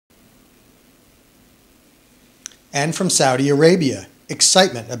And from Saudi Arabia,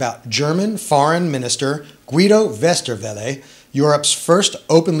 excitement about German Foreign Minister Guido Westerwelle, Europe's first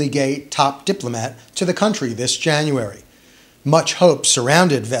openly gay top diplomat, to the country this January. Much hope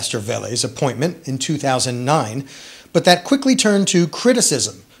surrounded Westerwelle's appointment in 2009, but that quickly turned to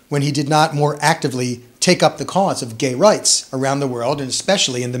criticism when he did not more actively take up the cause of gay rights around the world, and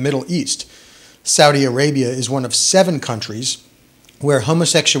especially in the Middle East. Saudi Arabia is one of 7 countries where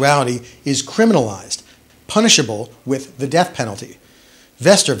homosexuality is criminalized, punishable with the death penalty.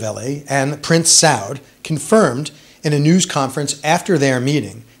 Westerwelle and Prince Saud confirmed in a news conference after their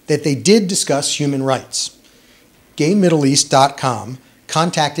meeting that they did discuss human rights. GayMiddleEast.com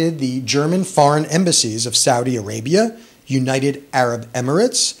contacted the German foreign embassies of Saudi Arabia, United Arab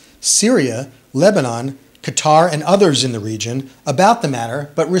Emirates, Syria, Lebanon, Qatar, and others in the region about the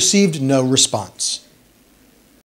matter, but received no response.